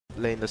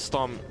lane, the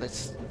Storm,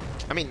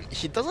 I mean,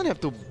 he doesn't have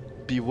to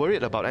be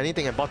worried about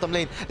anything. And bottom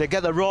lane, they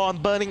get the raw on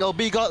burning. OB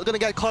gonna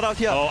get caught out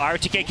here. Oh,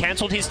 RTK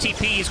cancelled his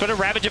TP. He's got a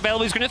Ravage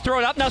available. He's going to throw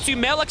it up. Now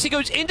Sumail actually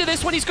goes into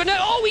this one. He's going to...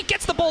 Oh, he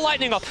gets the ball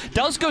lightning off.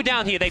 Does go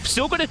down here. They've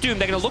still got a Doom.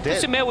 They're going to look for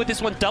Sumail with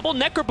this one. Double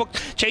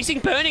Necrobook. Chasing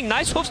Burning.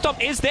 Nice hoof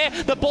stomp is there.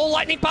 The ball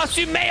lightning past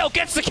Sumail.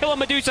 Gets the kill on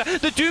Medusa.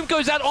 The Doom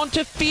goes out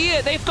onto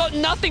Fear. They've got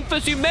nothing for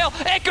Sumail.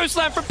 Echo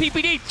Slam from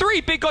PPD.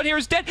 3 Big God here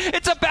is dead.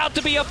 It's about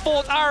to be a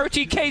 4th.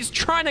 ROTK's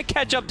trying to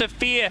catch up to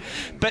Fear.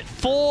 But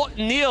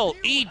 4-0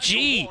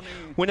 EG.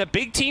 When a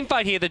big team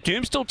fight here, the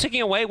Doom still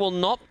ticking away will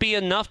not be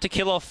enough to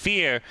kill off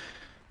Fear.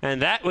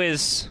 And that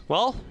was,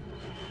 well,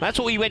 that's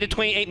what we waited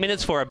 28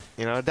 minutes for.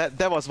 You know,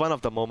 that was one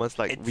of the moments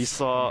like we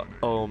saw,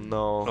 oh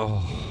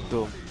no,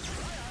 Doom.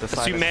 The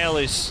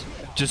Sumail is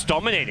just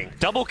dominating.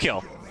 Double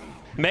kill.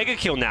 Mega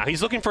kill now.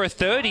 He's looking for a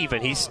 3rd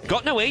even. He's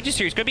got no Aegis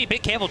here. He's going to be a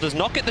bit careful. Does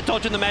not get the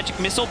dodge on the magic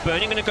missile.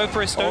 Burning going to go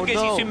for a stone gaze.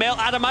 Sumail,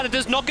 Adamada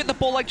does not get the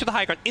ball like to the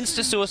high ground.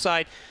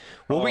 Insta-suicide.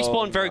 Will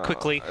respawn very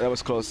quickly. That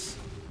was close.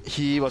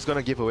 He was going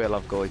to give away a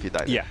lot of gold if he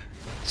died. Yeah.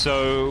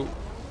 So,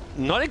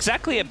 not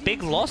exactly a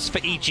big loss for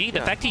EG. The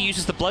fact he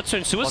uses the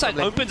Bloodstone Suicide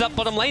opens up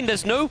bottom lane.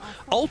 There's no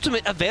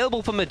ultimate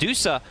available for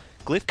Medusa.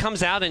 Glyph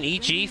comes out and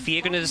EG,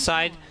 Fear going to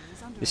decide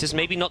this is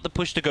maybe not the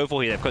push to go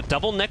for here. They've got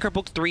double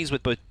Necrobook 3s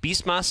with both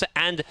Beastmaster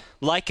and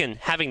Lycan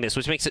having this,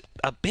 which makes it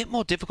a bit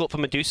more difficult for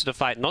Medusa to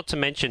fight, not to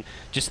mention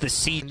just the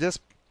siege.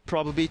 Just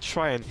probably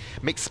try and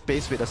make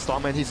space with the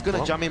Storm, and he's going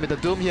to jump in with the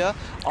Doom here.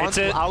 On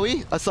to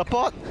Aoi, a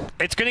support.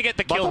 It's going to get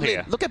the kill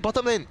here. Look at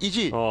bottom lane,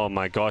 EG. Oh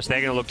my gosh,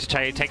 they're going to look to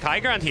take high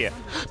ground here.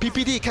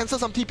 PPD, cancel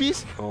some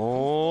TPs.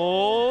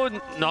 Oh,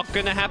 not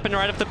going to happen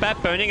right off the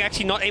bat. Burning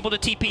actually not able to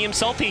TP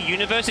himself here.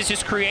 Universe is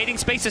just creating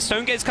space. The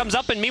Stone Gaze comes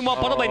up, and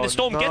meanwhile, bottom lane, the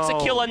Storm gets a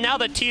kill, and now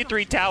the tier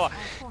 3 tower.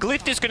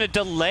 Glyph is going to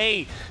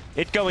delay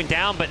it going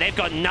down, but they've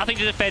got nothing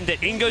to defend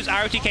it. In goes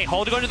ROTK,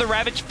 holding on to the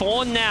Ravage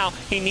for now.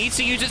 He needs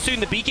to use it soon.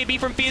 The BKB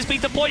from Fear's being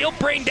deployed. He'll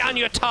bring down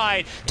your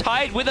Tide.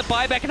 Tide with a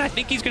buyback, and I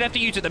think he's going to have to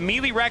use it. The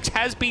melee Rax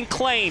has been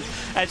claimed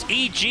as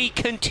EG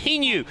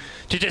continue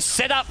to just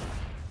set up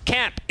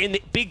camp in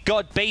the Big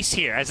God base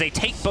here as they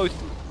take both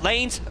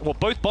lanes, well,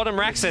 both bottom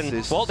racks, and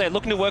well, they're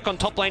looking to work on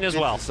top lane as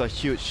well. This is a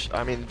huge,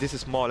 I mean, this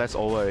is more or less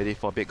over already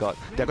for Big God.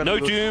 No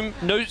Doom,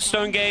 no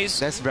Stone Gaze.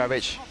 That's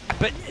Ravage.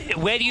 But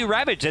where do you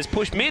Ravage? There's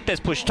push mid, there's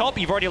push top,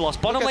 you've already lost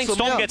bottom lane.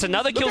 Storm gets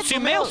another kill,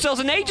 Sumail sells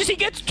an Aegis, he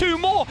gets 2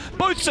 more.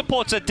 Both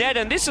supports are dead,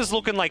 and this is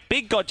looking like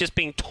Big God just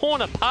being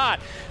torn apart,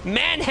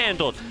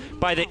 manhandled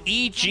by the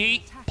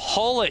EG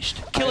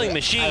polished killing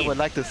machine. I would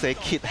like to say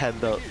kid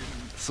handled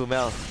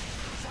Sumail.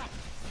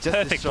 Just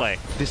perfect play.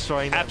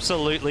 Destroying them.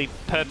 Absolutely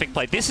perfect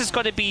play. This has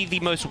got to be the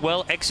most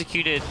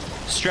well-executed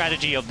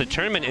strategy of the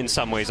tournament in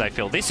some ways, I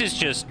feel. This is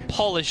just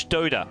polished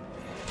Dota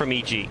from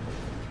EG.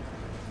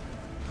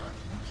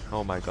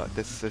 Oh my god,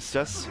 this is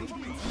just...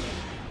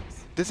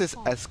 This is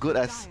as good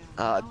as...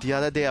 the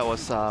other day I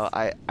was...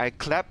 I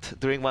clapped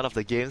during one of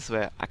the games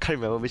where... I can't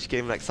remember which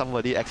game, like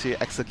somebody actually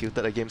executed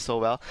the game so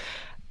well.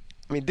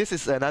 I mean, this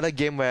is another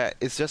game where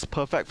it's just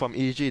perfect from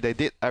EG. They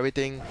did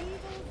everything...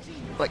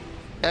 Like...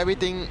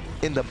 Everything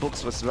in the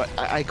books was right.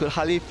 I could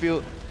hardly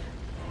feel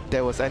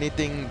there was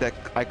anything that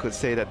I could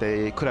say that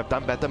they could have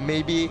done better.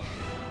 Maybe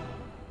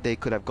they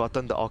could have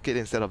gotten the Orchid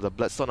instead of the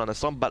Bloodstone on the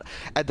Storm, but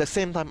at the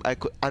same time I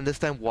could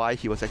understand why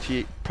he was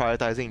actually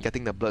prioritizing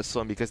getting the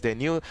Bloodstone, because they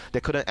knew they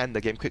couldn't end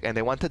the game quick and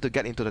they wanted to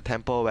get into the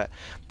tempo where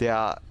they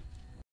are